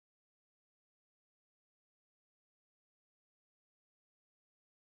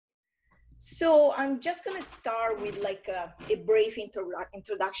So I'm just going to start with like a brief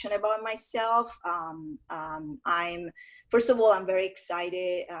introduction about myself. First of all, I'm very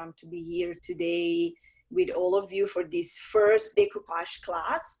excited to be here today with all of you for this first decoupage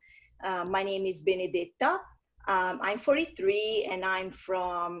class. My name is Benedetta. I'm 43 and I'm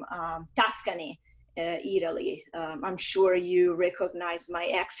from Tuscany, Italy. I'm sure you recognize my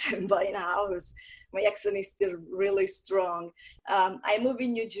accent by now. My accent is still really strong. I moved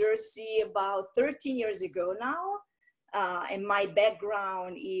in New Jersey about 13 years ago now, and my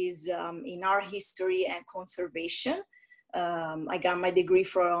background is in art history and conservation. I got my degree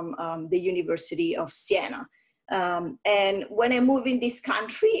from the University of Siena. And when I moved in this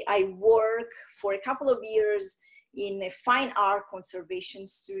country, I worked for a couple of years in a fine art conservation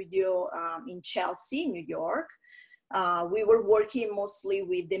studio in Chelsea, New York. We were working mostly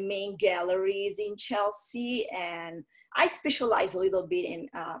with the main galleries in Chelsea, and I specialize a little bit in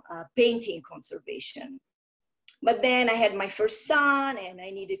painting conservation. But then I had my first son and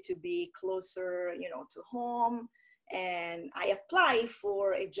I needed to be closer, to home. And I applied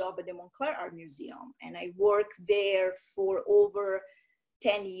for a job at the Montclair Art Museum, and I worked there for over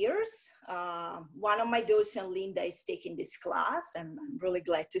 10 years. One of my docents, Linda, is taking this class, and I'm really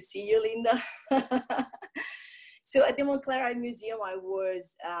glad to see you, Linda. So at the Montclair Art Museum, I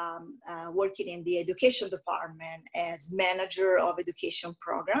was working in the education department as manager of education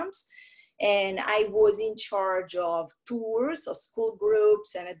programs. And I was in charge of tours of school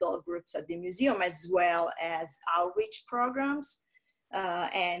groups and adult groups at the museum, as well as outreach programs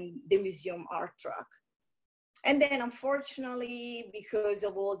and the museum art truck. And then unfortunately, because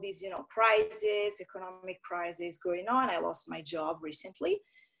of all these, economic crisis going on, I lost my job recently.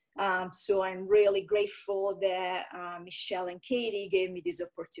 So I'm really grateful that Michelle and Katie gave me this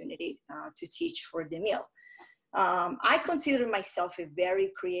opportunity to teach for the mill. I consider myself a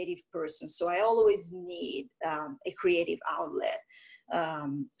very creative person, so I always need a creative outlet.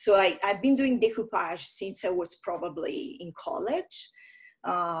 So I've been doing decoupage since I was probably in college,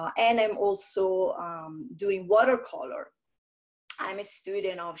 and I'm also doing watercolor. I'm a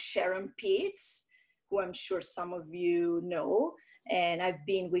student of Sharon Pitts, who I'm sure some of you know, and I've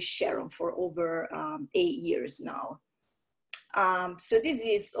been with Sharon for over 8 years now. So this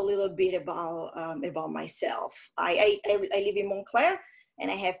is a little bit about myself. I live in Montclair,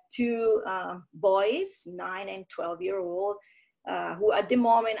 and I have two boys, 9 and 12-year-old, who at the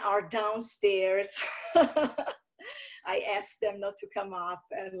moment are downstairs. I asked them not to come up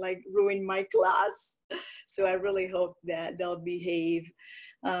and like ruin my class. So I really hope that they'll behave.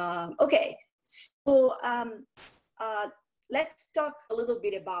 Okay, so let's talk a little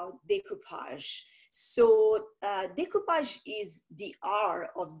bit about decoupage. So decoupage is the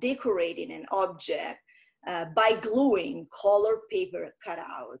art of decorating an object by gluing colored paper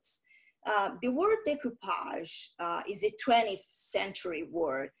cutouts. The word decoupage is a 20th century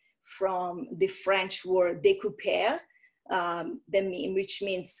word from the French word découper, which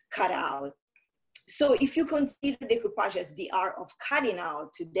means cut out. So if you consider decoupage as the art of cutting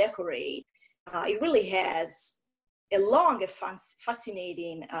out to decorate, it really has a long and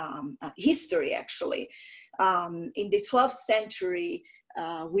fascinating history, actually. In the 12th century,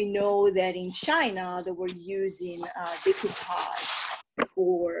 we know that in China, they were using decoupage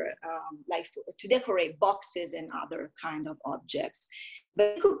to decorate boxes and other kind of objects.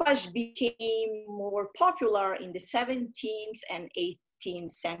 But decoupage became more popular in the 17th and 18th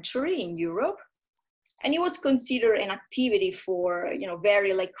century in Europe. And it was considered an activity for,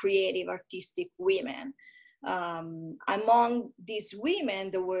 very creative, artistic women. Among these women,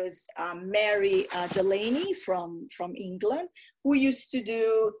 there was Mary Delaney from England, who used to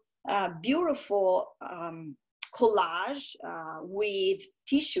do beautiful collage with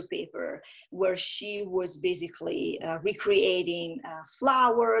tissue paper, where she was basically recreating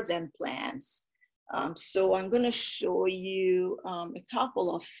flowers and plants. So I'm going to show you a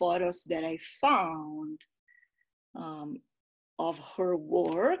couple of photos that I found of her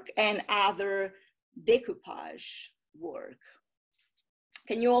work and other decoupage work.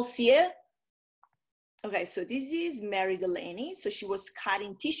 Can you all see it? Okay, so this is Mary Delaney. So she was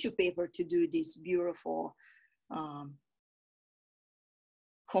cutting tissue paper to do these beautiful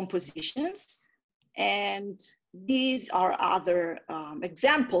compositions. And these are other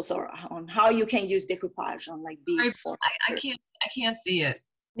examples on how you can use decoupage on big form. I can't see it.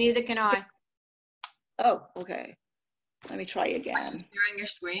 Neither can I. Oh, okay. Let me try again. Are you sharing your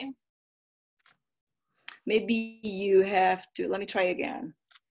screen? Maybe you have to, let me try again.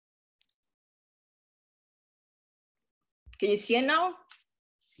 Can you see it now?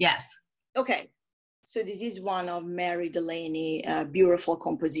 Yes. Okay. So this is one of Mary Delaney, beautiful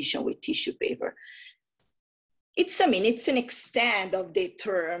composition with tissue paper. It's, I mean, it's an extent of the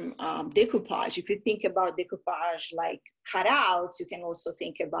term decoupage. If you think about decoupage like cutouts, you can also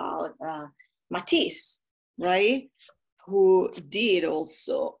think about Matisse, right? Who did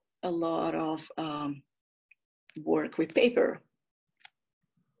also a lot of work with paper.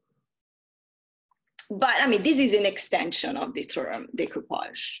 But I mean, this is an extension of the term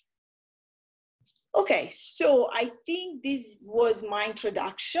decoupage. Okay, so I think this was my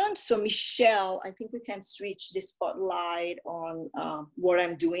introduction. So Michelle, I think we can switch the spotlight on what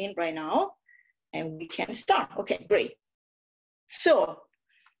I'm doing right now, and we can start. Okay, great. So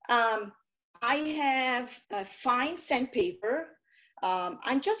I have a fine sandpaper.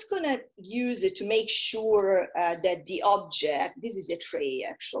 I'm just gonna use it to make sure that the object, this is a tray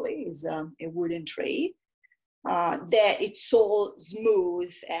actually, is a wooden tray, that it's all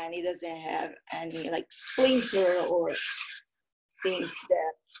smooth and it doesn't have any like splinter or things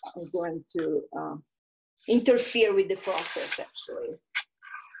that are going to interfere with the process actually.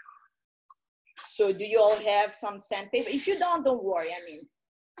 So do you all have some sandpaper? If you don't worry. I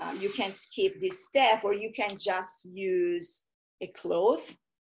mean, you can skip this step, or you can just use a cloth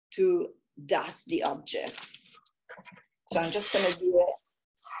to dust the object. So I'm just gonna do it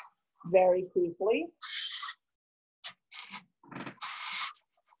very quickly.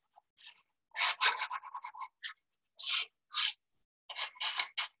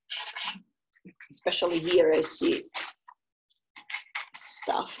 Especially here, I see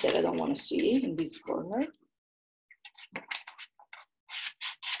stuff that I don't want to see in this corner.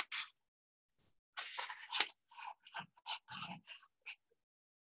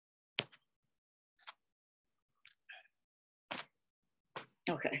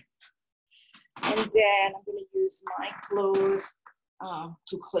 Okay. And then I'm going to use my cloth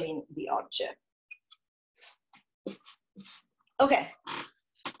to clean the object. Okay.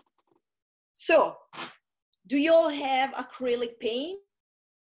 So, do you all have acrylic paint?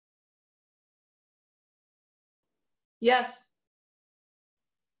 Yes.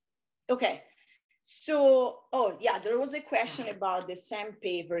 Okay. So, oh yeah, there was a question about the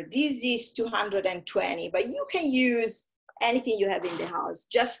sandpaper. This is 220, but you can use anything you have in the house.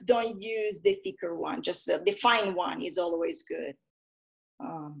 Just don't use the thicker one. Just the fine one is always good.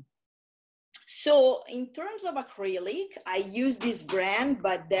 So in terms of acrylic, I use this brand,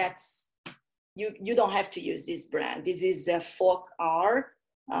 but that's, you don't have to use this brand. This is a Folk Art.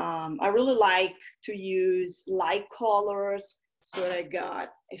 I really like to use light colors. So I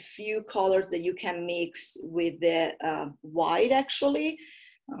got a few colors that you can mix with the white actually,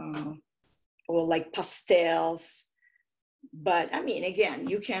 or like pastels. But I mean, again,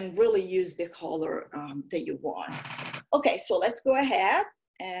 you can really use the color that you want. Okay, so let's go ahead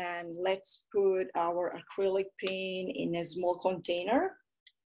and let's put our acrylic paint in a small container.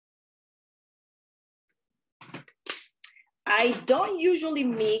 I don't usually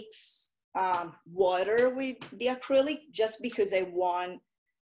mix water with the acrylic just because I want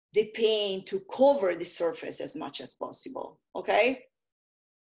the paint to cover the surface as much as possible, okay?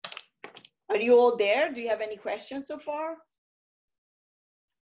 Are you all there? Do you have any questions so far?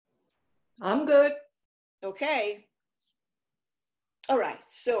 I'm good. Okay. All right,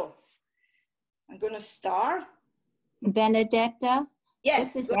 so I'm gonna start. Benedetta,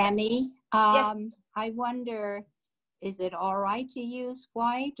 Yes. this is Emmy. Yes. I wonder, is it all right to use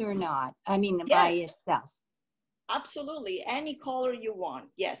white or not? I mean, Yes. by itself. Absolutely, any color you want,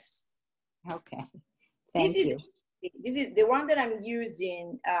 yes. Okay, thank you. This is the one that I'm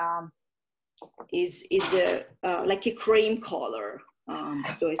using. Is a like a cream color,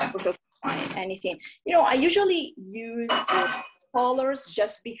 so it's perfectly fine. Anything, you know, I usually use colors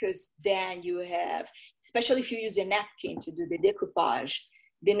just because then you have, especially if you use a napkin to do the decoupage,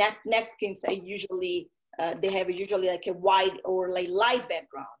 the napkins I usually they have usually like a white or like light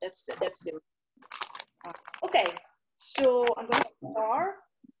background. That's the okay. So I'm going to start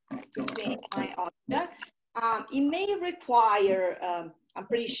to paint my object. It may require, I'm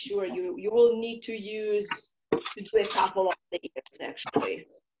pretty sure you will need to do a couple of layers actually.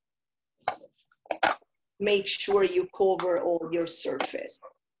 Make sure you cover all your surface.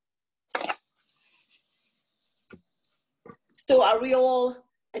 So are we all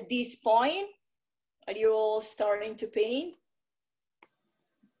at this point? Are you all starting to paint?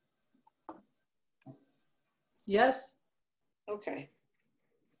 Yes. Okay.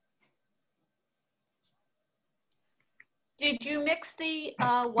 Did you mix the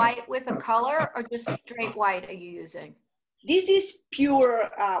white with a color or just straight white are you using? This is pure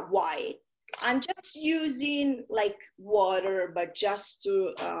white. I'm just using like water, but just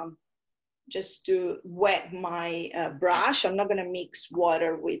to just to wet my brush. I'm not gonna mix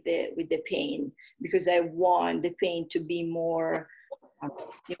water with the paint because I want the paint to be more,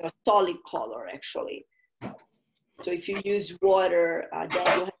 solid color actually. So if you use water,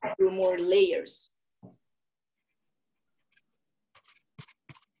 then you have to do more layers.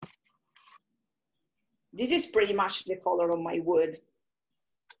 This is pretty much the color of my wood.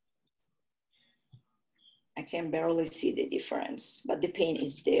 I can barely see the difference, but the paint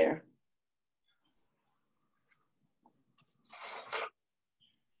is there.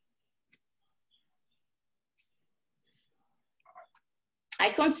 I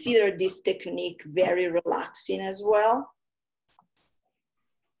consider this technique very relaxing as well.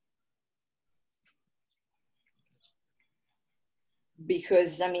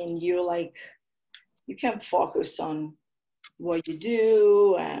 Because, I mean, you can focus on what you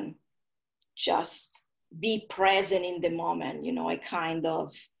do and just be present in the moment, a kind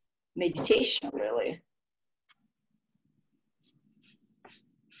of meditation, really.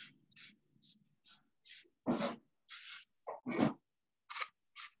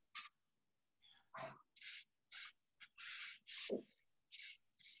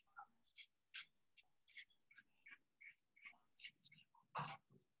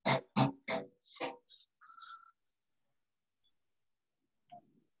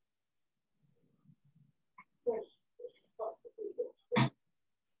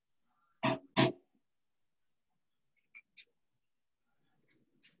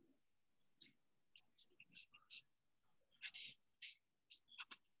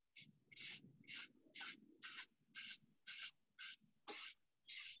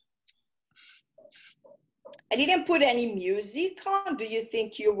 I didn't put any music on. Do you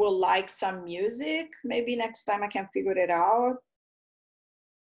think you will like some music? Maybe next time I can figure it out.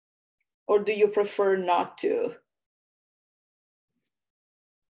 Or do you prefer not to?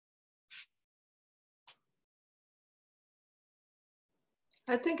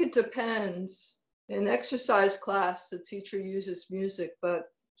 I think it depends. In exercise class, the teacher uses music, but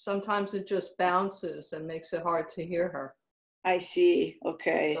sometimes it just bounces and makes it hard to hear her. I see.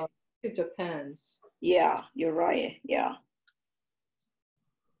 Okay. So it depends. Yeah, you're right. Yeah.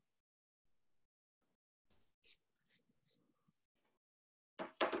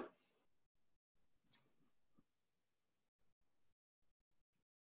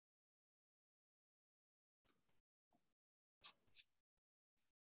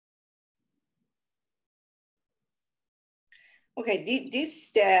 Okay, this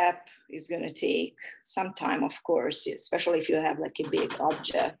step is going to take some time, of course, especially if you have like a big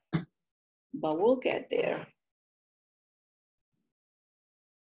object, but we'll get there.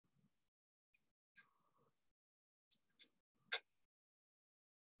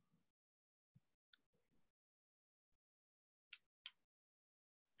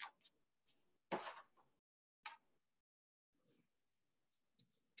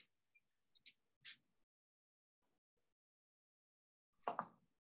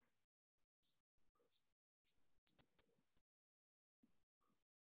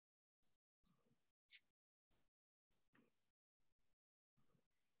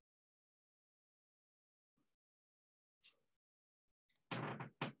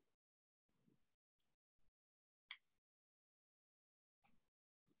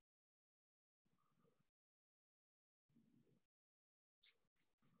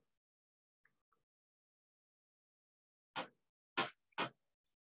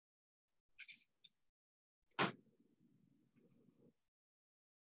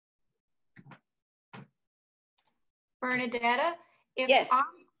 Bernadetta, if Yes.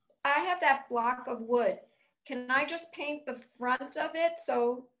 I have that block of wood, can I just paint the front of it?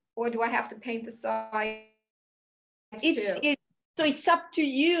 Or do I have to paint the sides too? So it's up to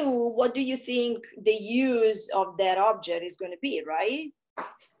you. What do you think the use of that object is going to be, right?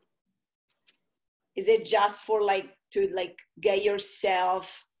 Is it just for to get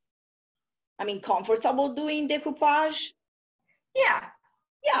yourself, comfortable doing decoupage? Yeah.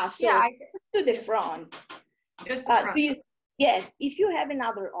 Yeah, so Yeah, to the front. just the front. Yes, if you have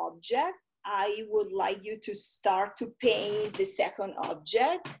another object, I would like you to start to paint the second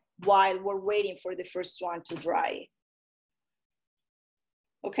object while we're waiting for the first one to dry.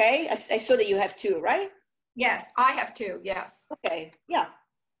 Okay, I saw that you have two, right? Yes, I have two, yes. Okay, yeah.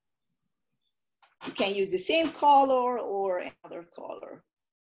 You can use the same color or another color.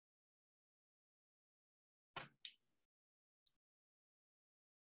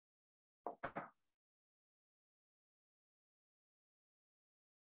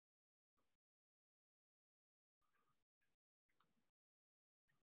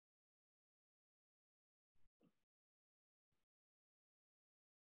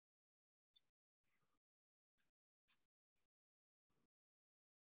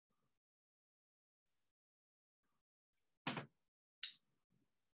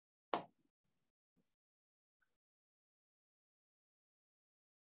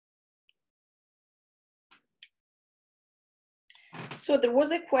 So there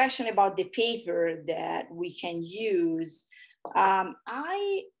was a question about the paper that we can use.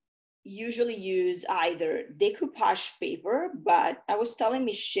 I usually use either decoupage paper, but I was telling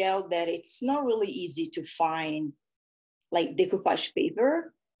Michelle that it's not really easy to find like decoupage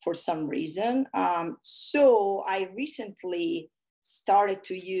paper for some reason. So I recently started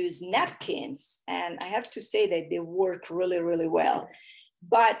to use napkins, and I have to say that they work really, really well.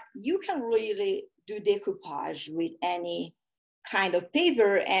 But you can really do decoupage with any kind of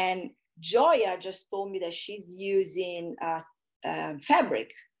paper. And Joya just told me that she's using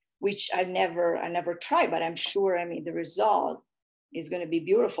fabric, which I never tried, but I'm sure, I mean, the result is going to be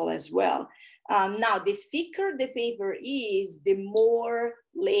beautiful as well. Now, the thicker the paper is, the more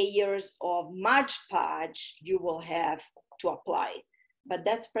layers of Mod Podge you will have to apply. But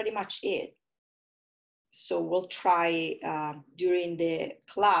that's pretty much it. So we'll try, during the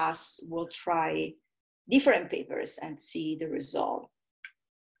class, we'll try different papers and see the result.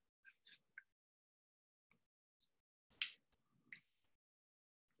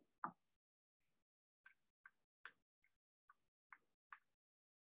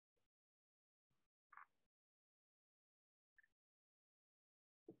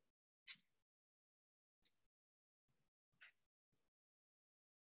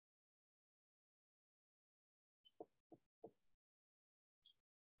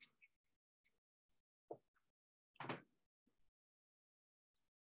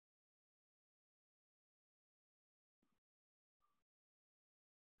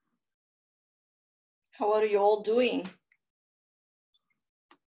 How are you all doing?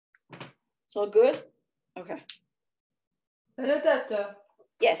 It's all good? Okay. Benedetta,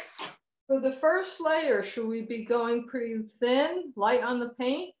 Yes. for the first layer, should we be going pretty thin, light on the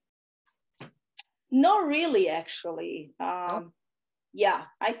paint? Not really, actually. Yeah,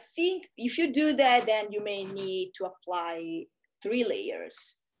 I think if you do that, then you may need to apply 3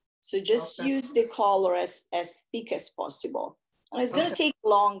 layers. So just use the color as thick as possible. And it's gonna take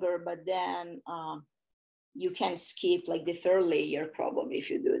longer, but then you can skip like the 3rd layer probably if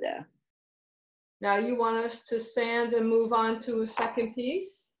you do that. Now you want us to sand and move on to a second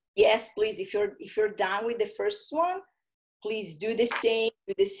piece? Yes, please, if you're done with the first one, please do the same,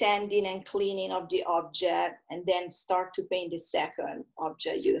 do the sanding and cleaning of the object, and then start to paint the second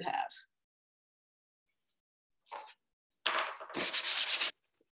object you have.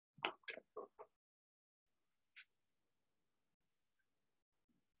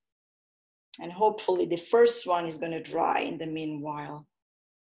 And hopefully the first one is going to dry in the meanwhile.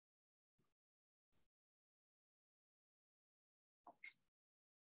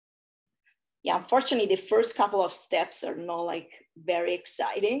 Yeah, unfortunately, the first couple of steps are not like very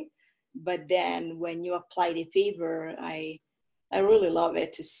exciting, but then when you apply the paper, I really love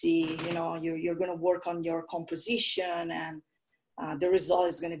it to see, you know, you're going to work on your composition, and the result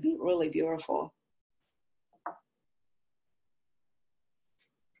is going to be really beautiful.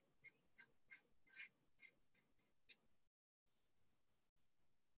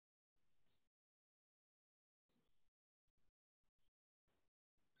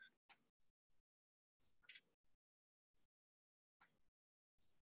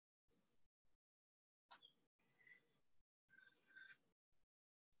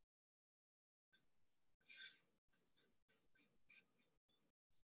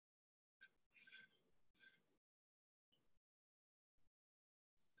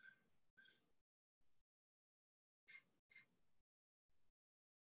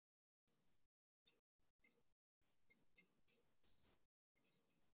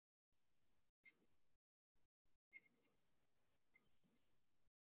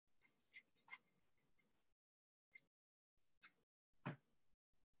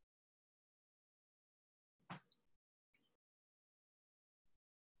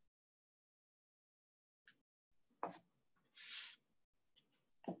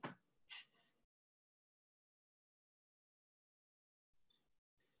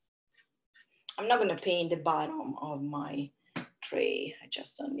 I'm not going to paint the bottom of my tray. I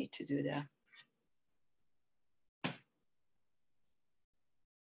just don't need to do that.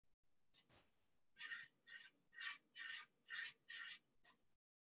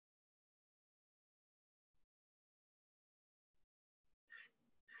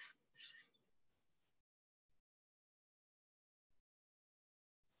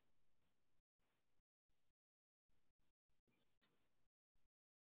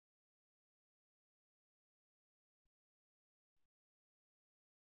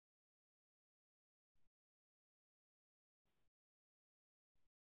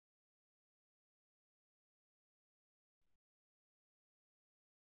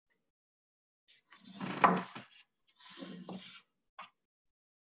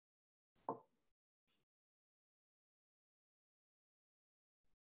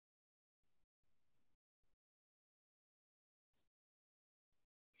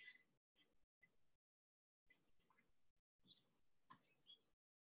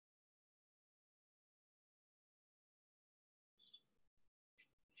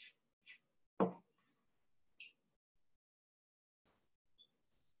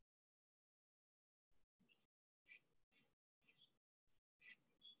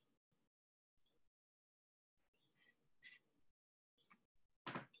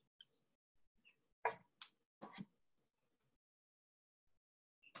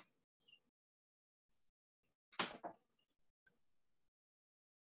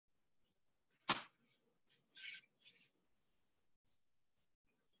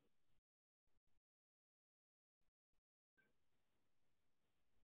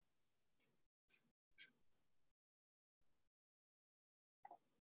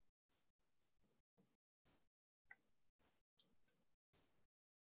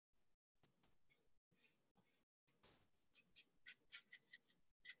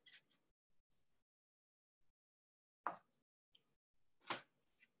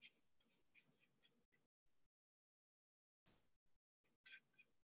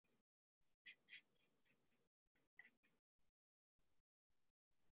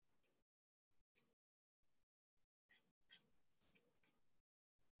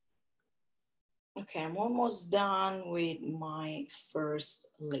 Okay, I'm almost done with my first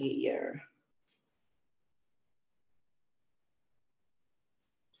layer.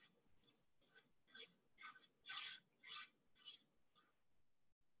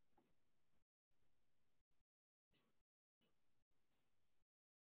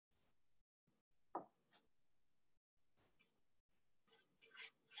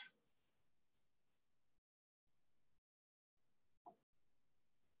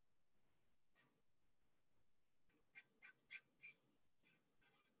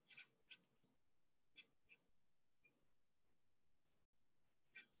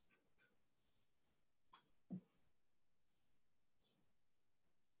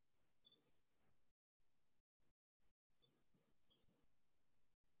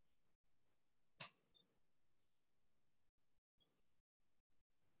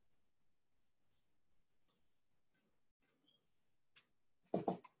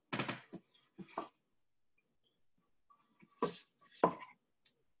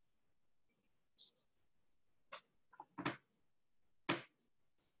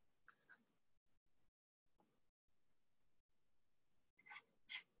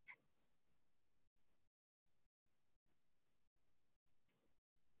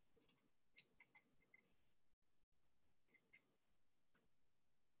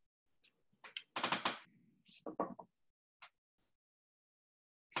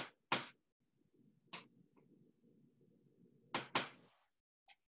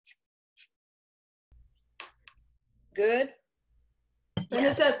 Good?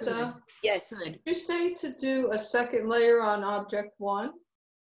 Benedetta, Yes. Good. did you say to do a second layer on object 1?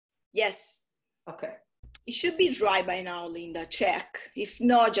 Yes. Okay. It should be dry by now, Linda. Check. If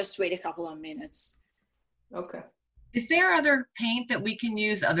not, just wait a couple of minutes. Okay. Is there other paint that we can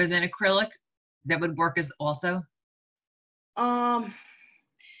use other than acrylic that would work as also?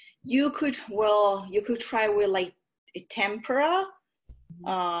 You could try with like a tempera,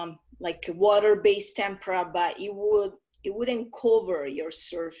 like a water-based tempera, but it wouldn't cover your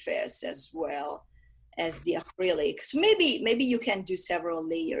surface as well as the acrylic. So maybe you can do several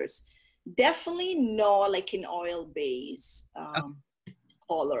layers. Definitely not like an oil base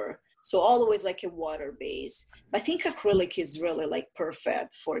color. So always like a water base. I think acrylic is really like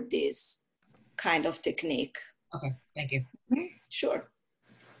perfect for this kind of technique. Okay, thank you. Sure.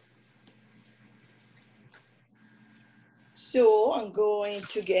 So I'm going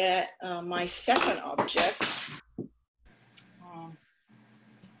to get my second object.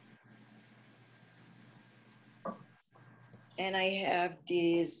 And I have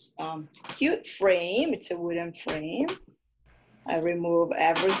this cute frame. It's a wooden frame. I remove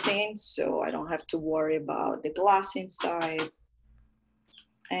everything so I don't have to worry about the glass inside.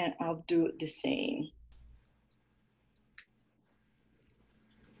 And I'll do the same.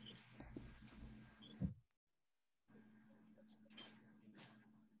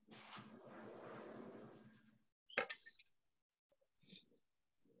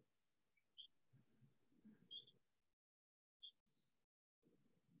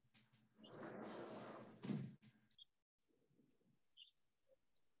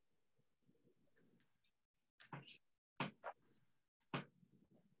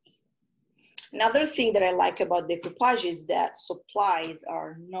 Another thing that I like about decoupage is that supplies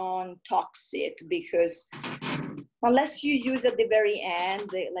are non-toxic, because unless you use at the very end,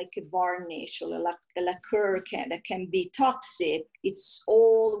 like a varnish or a lacquer that can be toxic, it's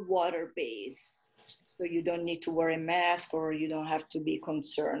all water-based. So you don't need to wear a mask, or you don't have to be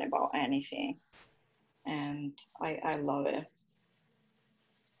concerned about anything. And I love it.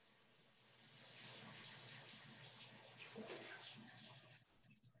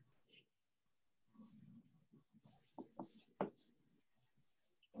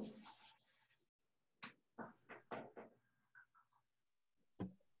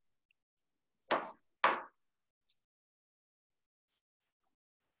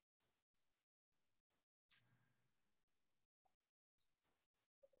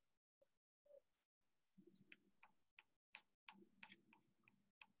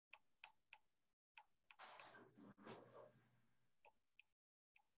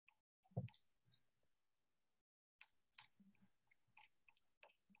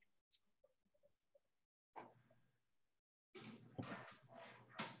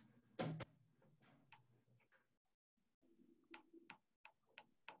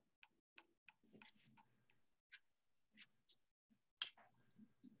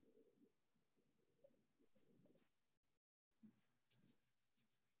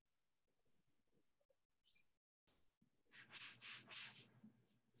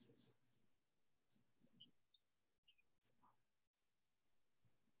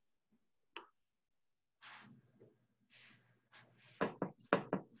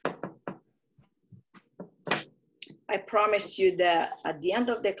 I promise you that at the end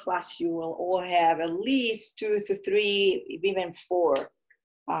of the class, you will all have at least 2 to 3, even 4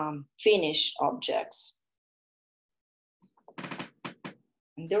 finished objects.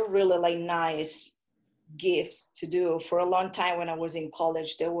 And they're really like nice gifts to do. For a long time when I was in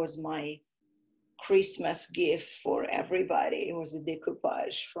college, that was my Christmas gift for everybody. It was a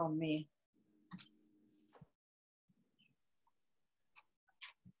decoupage from me.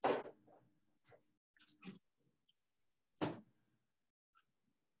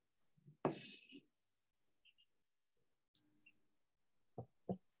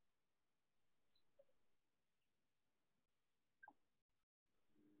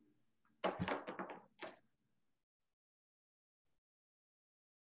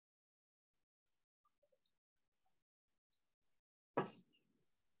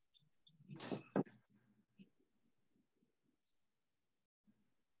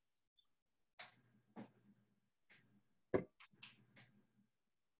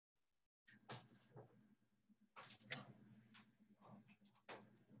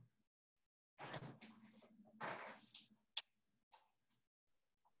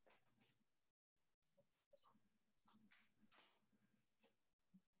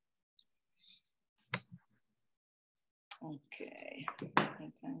 Okay, I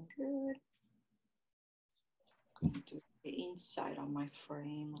think I'm good. I'm going to do the inside on my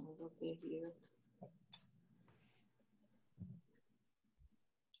frame a little bit here.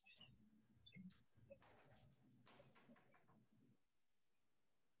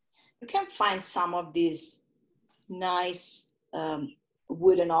 You can find some of these nice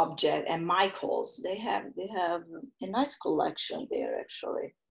wooden object and Michaels. They have a nice collection there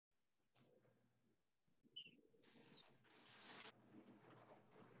actually.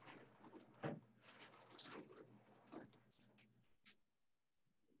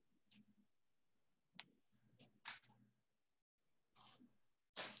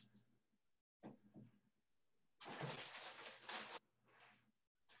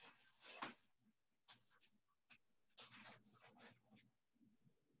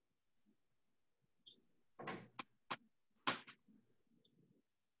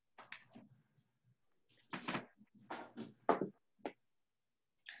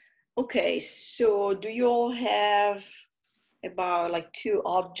 Okay, so do you all have about like 2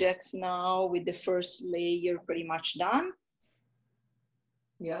 objects now with the first layer pretty much done?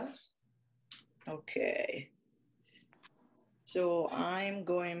 Yes. Okay. So I'm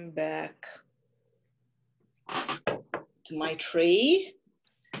going back to my tray,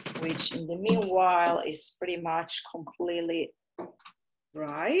 which in the meanwhile is pretty much completely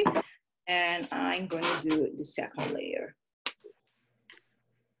dry. And I'm going to do the second layer.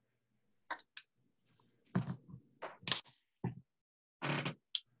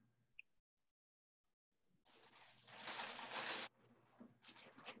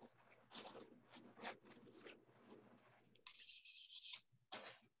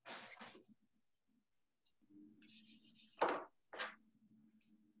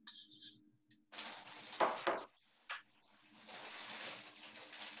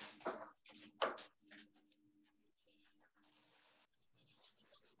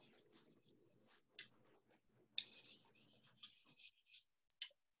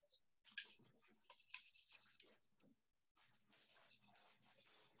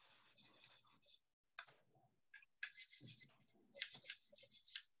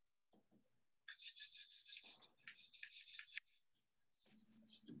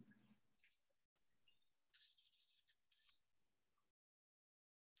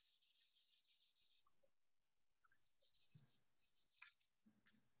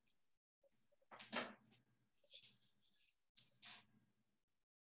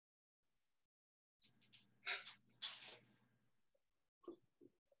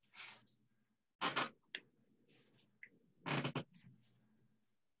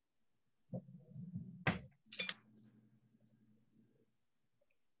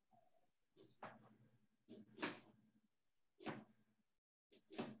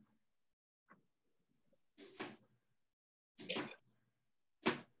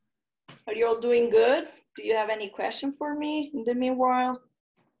 Are you all doing good? Do you have any question for me in the meanwhile?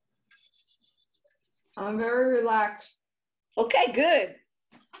 I'm very relaxed. Okay, good.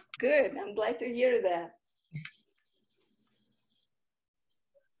 Good. I'm glad to hear that.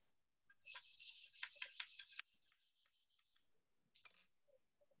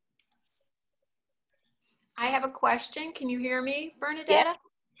 I have a question. Can you hear me, Benedetta?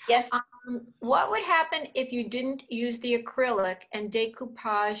 Yes. What would happen if you didn't use the acrylic and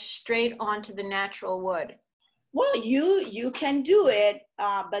decoupage straight onto the natural wood? Well, you can do it,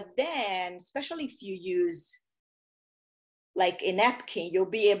 but then, especially if you use like a napkin, you'll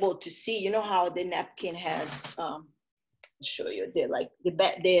be able to see, you know how the napkin has, I'll show you,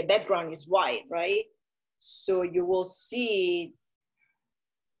 the background is white, right? So you will see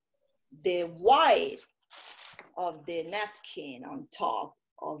the white of the napkin on top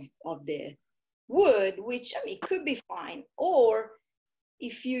of the wood, which I mean could be fine. Or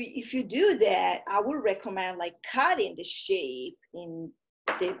if you do that, I would recommend like cutting the shape in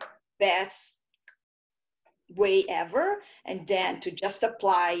the best way ever, and then to just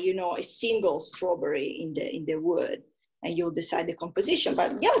apply, you know, a single strawberry in the wood, and you'll decide the composition.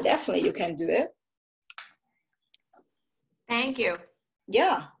 But yeah, definitely you can do it. Thank you.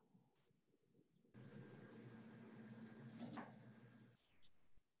 Yeah.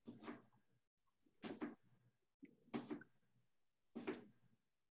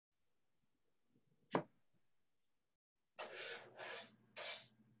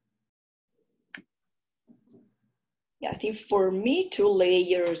 Yeah, I think for me, 2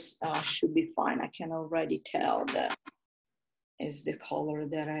 layers should be fine. I can already tell that is the color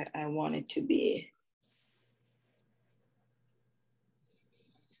that I want it to be.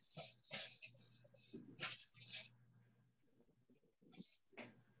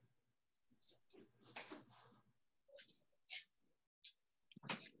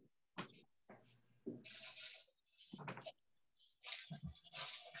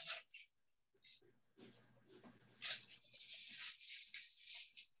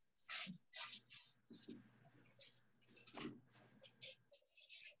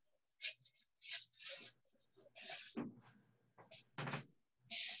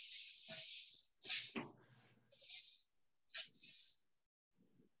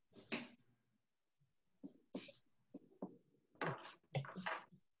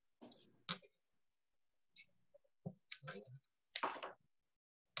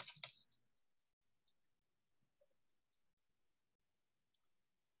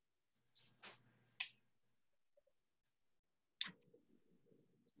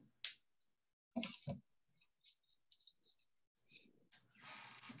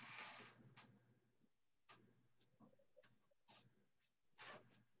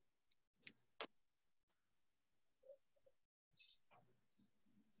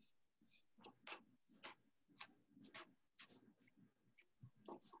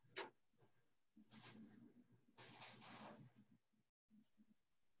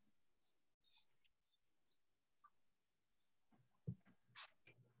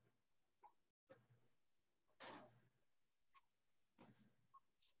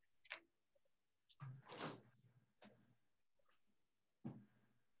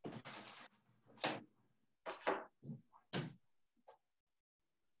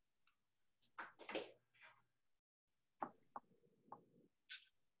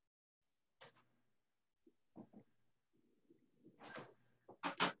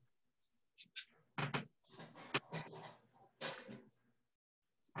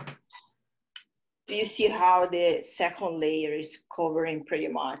 Do you see how the second layer is covering pretty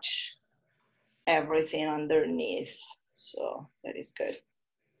much everything underneath? So that is good.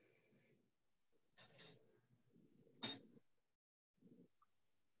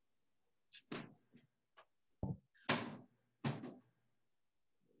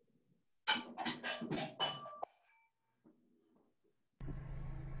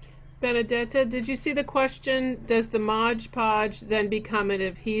 Benedetta, did you see the question? Does the Mod Podge then become an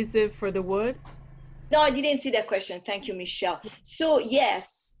adhesive for the wood? No, I didn't see that question. Thank you, Michelle. So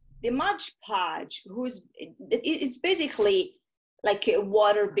yes, the Mod Podge, it's basically like a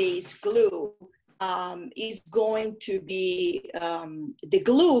water-based glue, is going to be the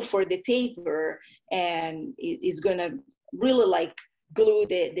glue for the paper, and it is going to really like glue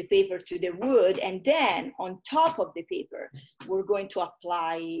the paper to the wood. And then on top of the paper, we're going to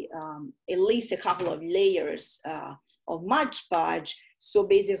apply at least a couple of layers of Mod Podge. So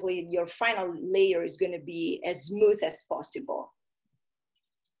basically your final layer is going to be as smooth as possible.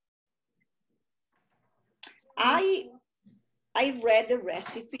 I read the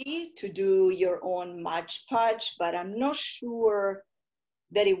recipe to do your own Mod Podge, but I'm not sure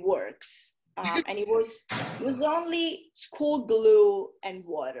that it works. And it was only school glue and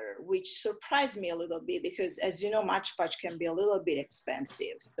water, which surprised me a little bit because, as you know, Mod Podge can be a little bit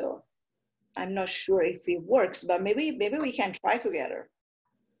expensive. So I'm not sure if it works, but maybe we can try together.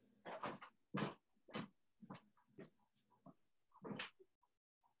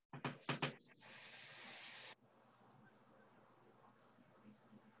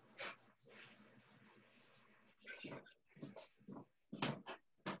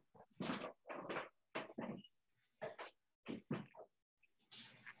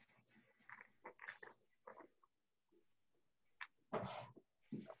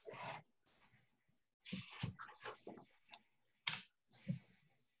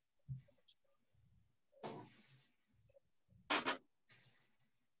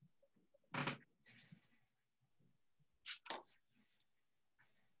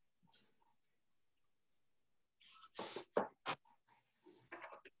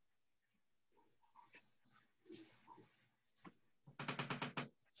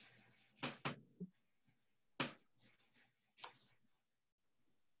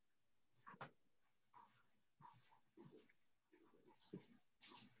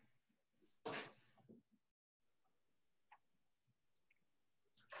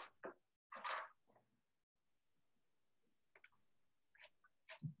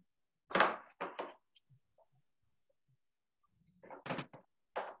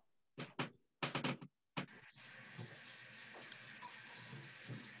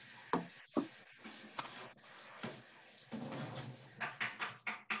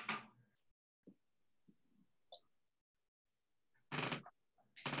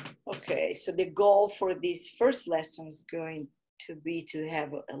 Okay, so the goal for this first lesson is going to be to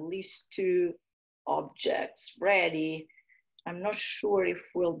have at least 2 objects ready. I'm not sure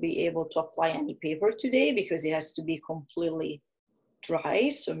if we'll be able to apply any paper today because it has to be completely dry.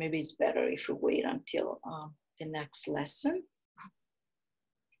 So maybe it's better if we wait until the next lesson.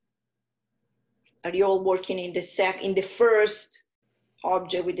 Are you all working in the first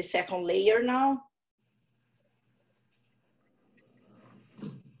object with the second layer now?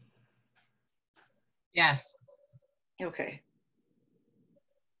 Yes. Okay.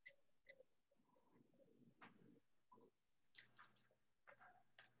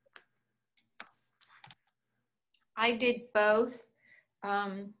 I did both.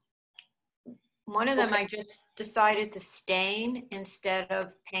 One of them I just decided to stain instead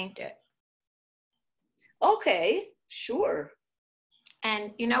of paint it. Okay, sure.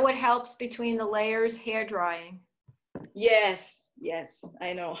 And you know what helps between the layers? Hair drying. Yes, yes,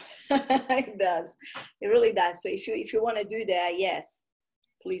 I know. It does. It really does. So if you want to do that, yes,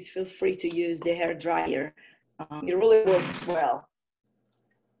 please feel free to use the hair dryer. It really works well.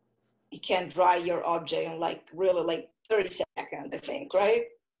 You can dry your object in like really like 30 seconds, I think, right?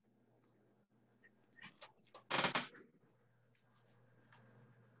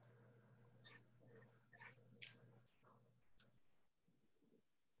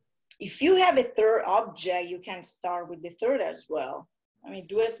 If you have a third object, you can start with the third as well. I mean,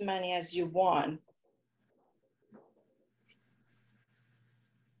 do as many as you want.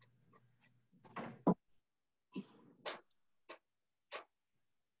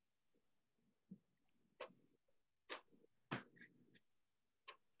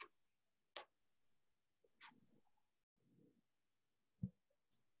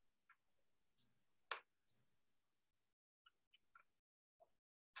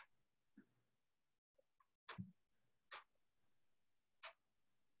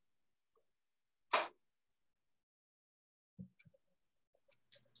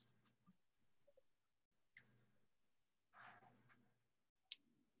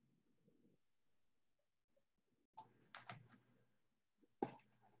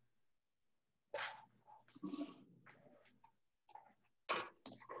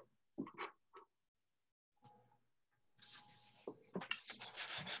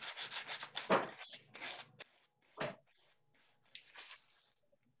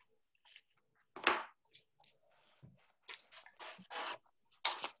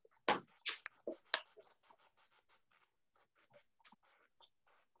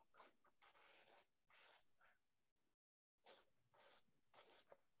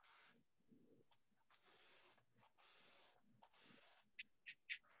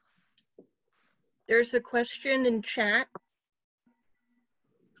 There's a question in chat.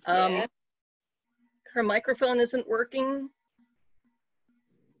 Yeah. Her microphone isn't working.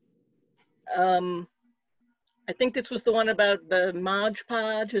 I think this was the one about the Mod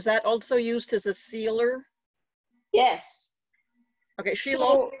Podge. Is that also used as a sealer? Yes. Okay, she So-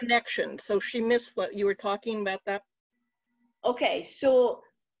 lost connection, so she missed what you were talking about that. Okay, so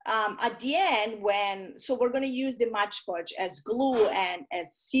at the end, so we're going to use the Mod Podge as glue and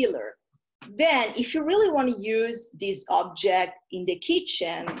as sealer. Then if you really want to use this object in the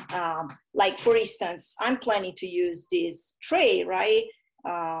kitchen, like for instance, I'm planning to use this tray, right?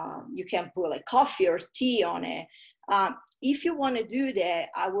 You can put like coffee or tea on it. If you want to do that,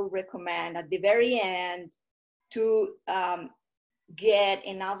 I will recommend at the very end to get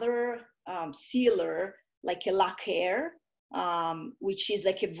another sealer, like a lacquer, which is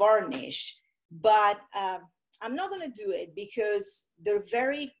like a varnish. But I'm not going to do it because they're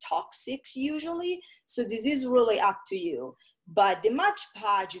very toxic usually. So this is really up to you. But the Mod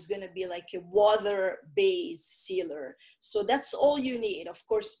Podge is going to be like a water-based sealer. So that's all you need. Of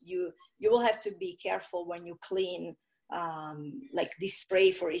course, you will have to be careful when you clean like this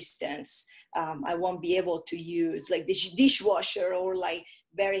tray, for instance. I won't be able to use like this dishwasher or like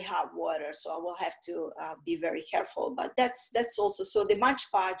very hot water, so I will have to be very careful. But that's also, so the Mod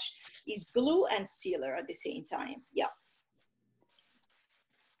Podge is glue and sealer at the same time. Yeah.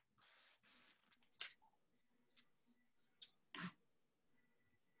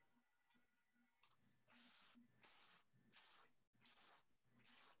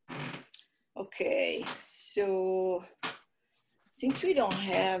 Okay, so since we don't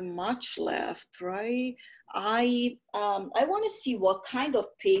have much left, right? I want to see what kind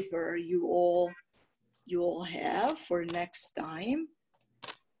of paper you all have for next time.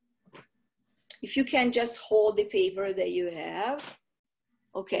 If you can just hold the paper that you have.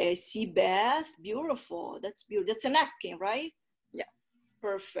 Okay, I see Beth. Beautiful. That's beautiful. That's a napkin, right? Yeah.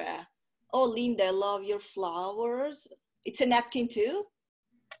 Perfect. Oh, Linda, I love your flowers. It's a napkin too?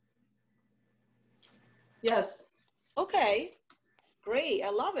 Yes. Okay, great. I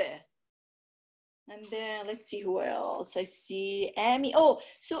love it. And then let's see who else. I see Amy. Oh,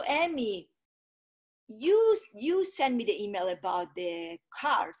 so Amy, you sent me the email about the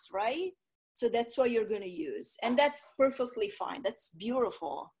cards, right? So that's what you're going to use. And that's perfectly fine. That's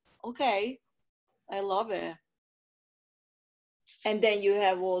beautiful. Okay. I love it. And then you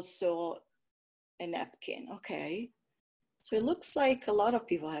have also a napkin. Okay. So it looks like a lot of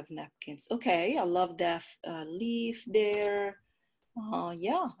people have napkins. Okay. I love that leaf there.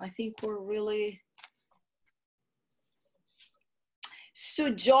 Yeah, I think we're really.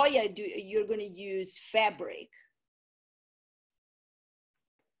 So Joya, you're going to use fabric.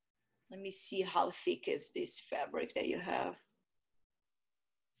 Let me see how thick is this fabric that you have.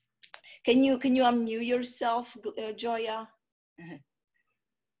 Can you unmute yourself, Joya?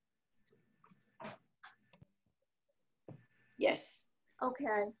 Yes.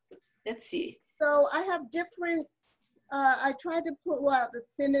 Okay. Let's see. So I have different, I tried to pull out the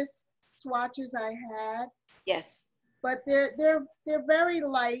thinnest swatches I had, Yes. but they're very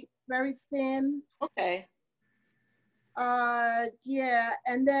light, very thin. Okay. Yeah,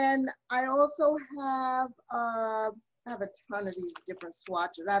 and then I also have a ton of these different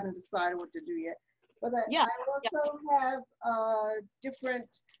swatches. I haven't decided what to do yet, but Yeah. I also have different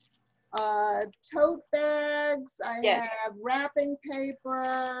tote bags. I have wrapping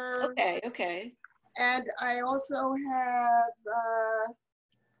paper. Okay. Okay. And I also have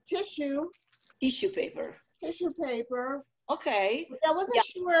tissue paper. Tissue paper. Okay. But I wasn't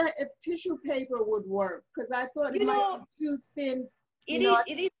sure if tissue paper would work because I thought it might be too thin. It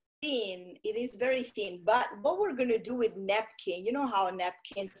is thin. It is very thin. But what we're going to do with napkin, you know how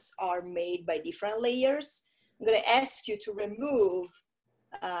napkins are made by different layers? I'm going to ask you to remove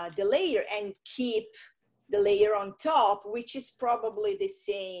the layer and keep the layer on top, which is probably the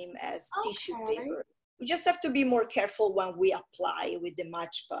same as tissue paper. We just have to be more careful when we apply with the Mod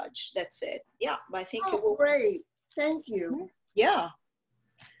Podge. That's it. Yeah, but I think it will. Great. Thank you. Yeah.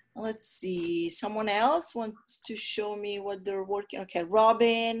 Let's see. Someone else wants to show me what they're working. Okay,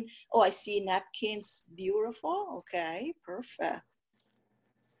 Robin. Oh, I see napkins. Beautiful. Okay, perfect.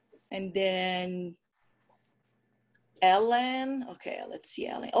 And then Ellen. Okay, let's see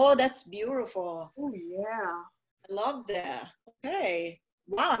Ellen. Oh, that's beautiful. Oh, yeah. I love that. Okay.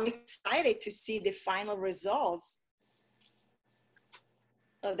 Wow, I'm excited to see the final results.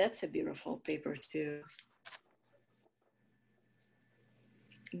 Oh, that's a beautiful paper too.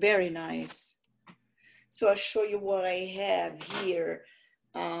 Very nice. So I'll show you what I have here.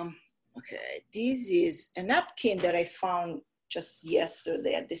 Okay, this is a napkin that I found just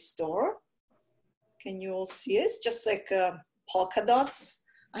yesterday at the store. Can you all see it? It's just like polka dots.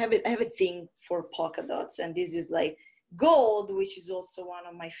 I have a thing for polka dots, and this is like gold, which is also one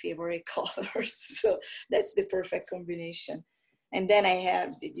of my favorite colors. So that's the perfect combination. And then I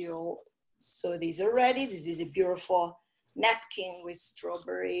have, so these are ready. This is a beautiful napkin with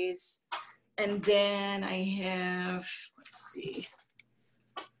strawberries. And then I have, let's see.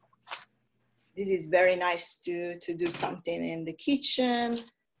 This is very nice to do something in the kitchen.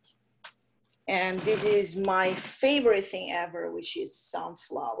 And this is my favorite thing ever, which is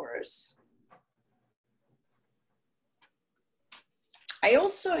sunflowers. I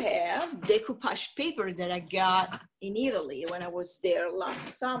also have decoupage paper that I got in Italy when I was there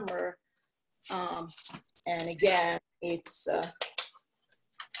last summer. And again, it's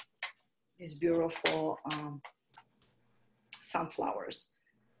these beautiful sunflowers.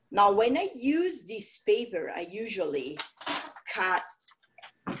 Now, when I use this paper, I usually cut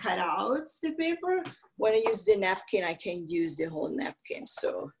out the paper. When I use the napkin, I can use the whole napkin.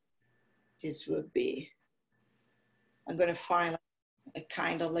 So this would be, I'm gonna find a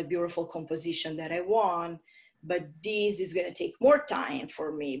kind of like beautiful composition that I want, but this is gonna take more time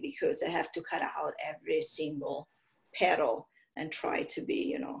for me because I have to cut out every single petal and try to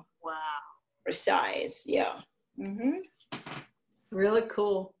be, wow, precise. Yeah. Mm-hmm. Really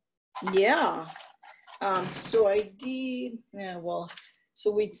cool. Yeah. So I did,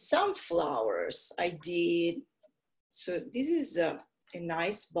 so with sunflowers, I did, so this is a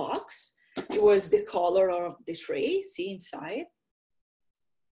nice box. It was the color of the tray, see inside.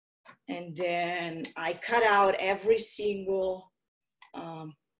 And then I cut out every single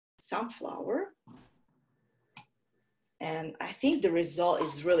sunflower. And I think the result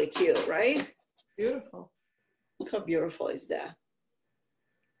is really cute, right? Beautiful. Look how beautiful is that.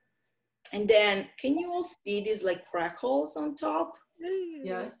 And then, can you all see these like crackles on top?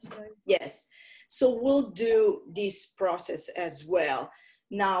 Yes. Yes. So we'll do this process as well.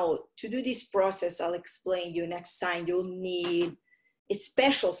 Now, to do this process, I'll explain you next time. You'll need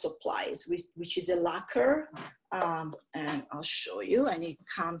special supplies, which is a lacquer, and I'll show you, and it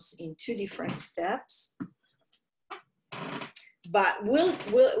comes in 2 different steps. But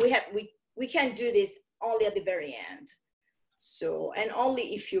we can do this only at the very end. So, and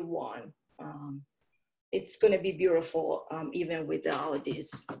only if you want. It's going to be beautiful even without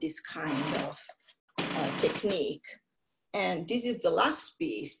this kind of technique. And this is the last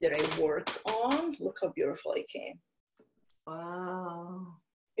piece that I worked on. Look how beautiful it came. Wow.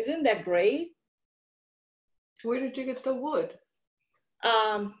 Isn't that great? Where did you get the wood?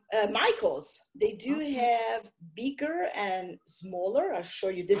 Michael's. They do have bigger and smaller. I'll show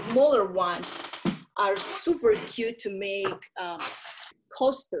you. The smaller ones are super cute to make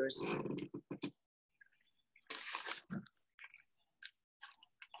coasters.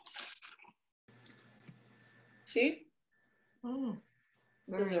 See? Oh,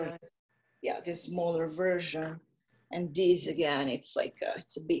 These very are, nice. yeah, the smaller version. And these again, it's like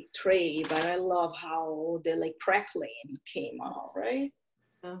it's a big tray, but I love how the like crackling came out, right?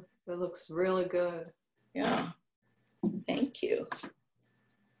 Yeah, it looks really good. Yeah, thank you.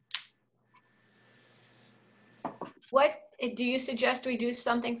 What, do you suggest we do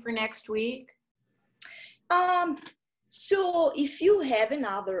something for next week? So if you have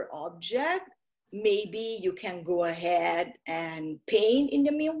another object, maybe you can go ahead and paint in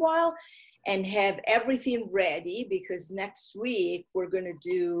the meanwhile and have everything ready, because next week we're going to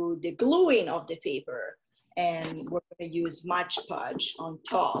do the gluing of the paper and we're going to use Mod Podge on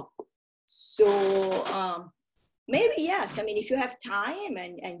top. So maybe, yes, I mean, if you have time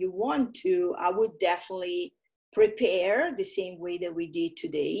and you want to, I would definitely prepare the same way that we did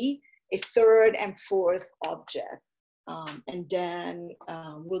today, a 3rd and 4th object. And then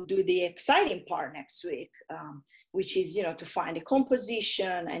we'll do the exciting part next week, which is, you know, to find a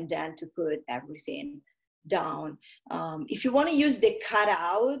composition and then to put everything down. If you want to use the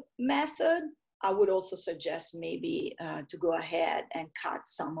cutout method, I would also suggest maybe to go ahead and cut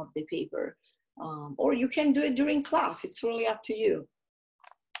some of the paper. Or you can do it during class. It's really up to you.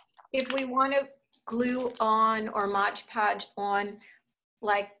 If we want to glue on or Mod Podge on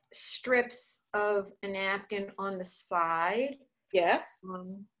like strips of a napkin on the side. Yes.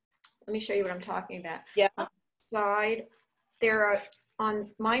 Let me show you what I'm talking about. Yeah. On the side, there are, on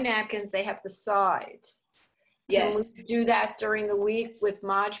my napkins, they have the sides. Yes. Can we do that during the week with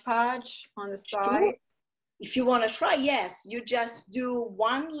Mod Podge on the side? Sure. If you want to try, yes, you just do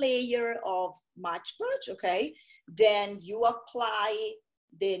 1 layer of Mod Podge, okay? Then you apply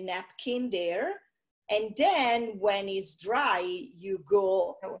the napkin there. And then when it's dry, you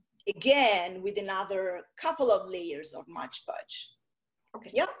go again with another couple of layers of Mod Podge.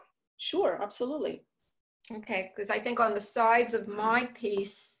 Okay. Yeah, sure, absolutely. Okay, because I think on the sides of my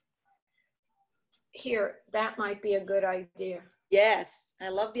piece here, that might be a good idea. Yes, I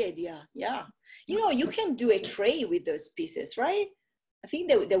love the idea. Yeah. You know, you can do a tray with those pieces, right? I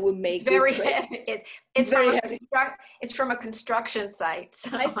think that would make It's very good tray. heavy. It's very heavy. It's from a construction site. So.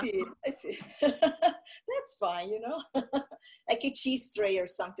 I see. That's fine, you know, like a cheese tray or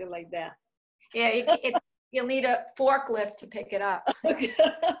something like that. Yeah, you'll need a forklift to pick it up.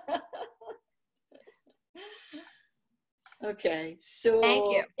 Okay, so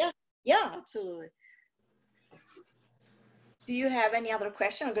Thank you. Yeah, absolutely. Do you have any other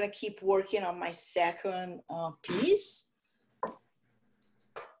question? I'm going to keep working on my second piece.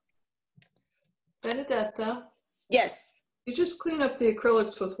 Benedetta, Yes. you just clean up the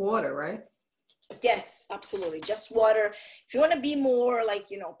acrylics with water, right? Yes, absolutely. Just water. If you want to be more like,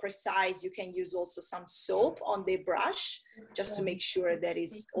 you know, precise, you can use also some soap on the brush just to make sure that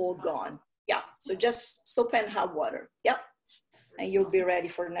it's all gone. Yeah. So just soap and hot water. Yep. And you'll be ready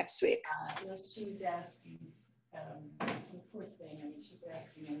for next week. She was asking, poor thing, I mean, she's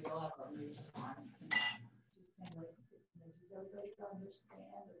asking, and we'll have a respond. She's saying, like, does everybody understand?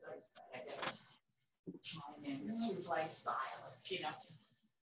 As I said, I gotta chime in. She's like silence, you know.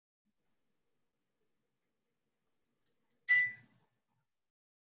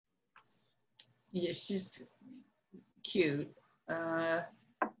 Yeah, she's cute.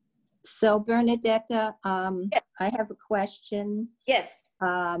 So Bernadetta, Yes. I have a question. Yes.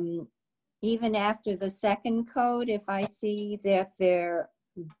 Even after the second coat, if I see that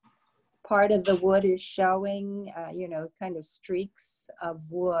part of the wood is showing, you know, kind of streaks of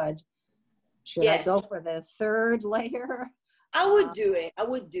wood, should I Yes. go for the 3rd layer? I would do it. I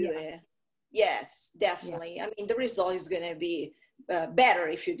would do Yeah. it. Yes, definitely. Yeah. I mean, the result is going to be better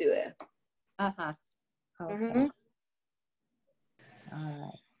if you do it. Uh-huh. Okay. Mm-hmm. All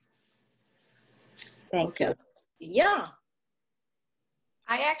right. Thank you. Yeah.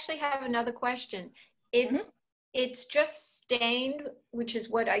 I actually have another question. If it's just stained, which is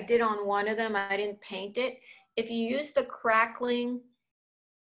what I did on one of them. I didn't paint it. If you use the crackling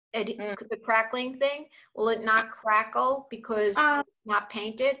thing, will it not crackle because it's not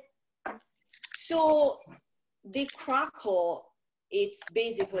painted? So the crackle, it's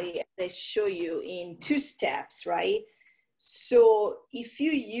basically, as I show you, in 2 steps, right? So if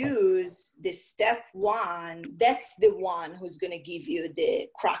you use the step 1, that's the one who's going to give you the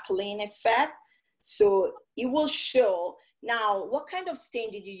crackling effect. So it will show. Now, what kind of stain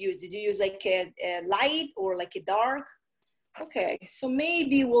did you use? Did you use like a light or like a dark? Okay, so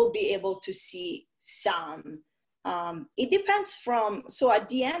maybe we'll be able to see some. It depends from, so at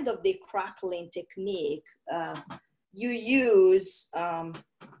the end of the crackling technique, you use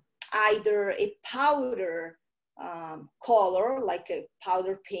either a powder color, like a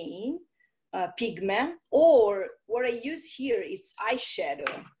powder paint, pigment, or what I use here, it's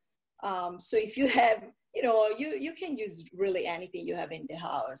eyeshadow. So if you have, you know, you can use really anything you have in the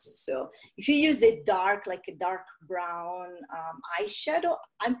house. So if you use a dark, like a dark brown eyeshadow,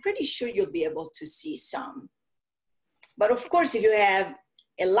 I'm pretty sure you'll be able to see some. But of course, if you have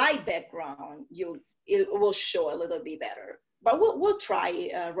a light background, it will show a little bit better. But we'll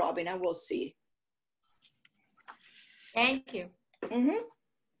try, Robin, and we'll see. Thank you. Mm-hmm.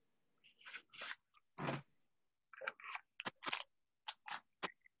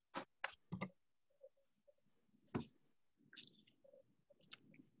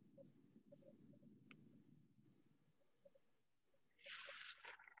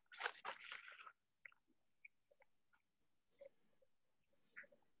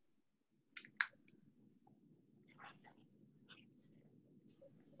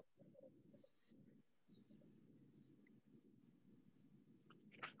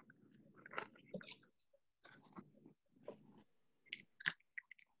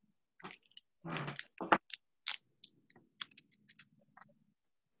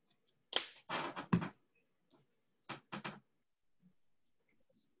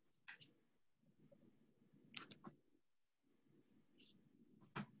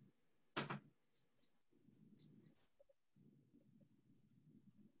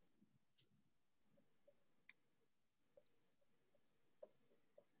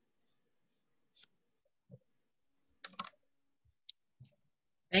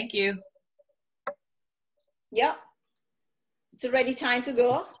 Thank you. Yep. It's already time to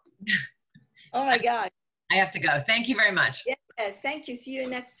go. Oh my God. I have to go. Thank you very much. Yes, thank you. See you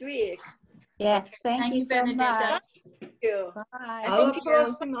next week. Yes, thank you so Benedetta. much. Thank you. Bye. Alla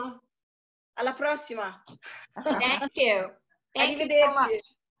prossima. Alla prossima. Thank you. Thank you so much.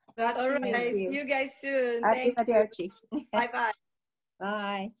 Arrivederci. All right. Thank you. See you guys soon. Thank you. Arrivederci. Bye-bye.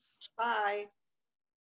 Bye. Bye.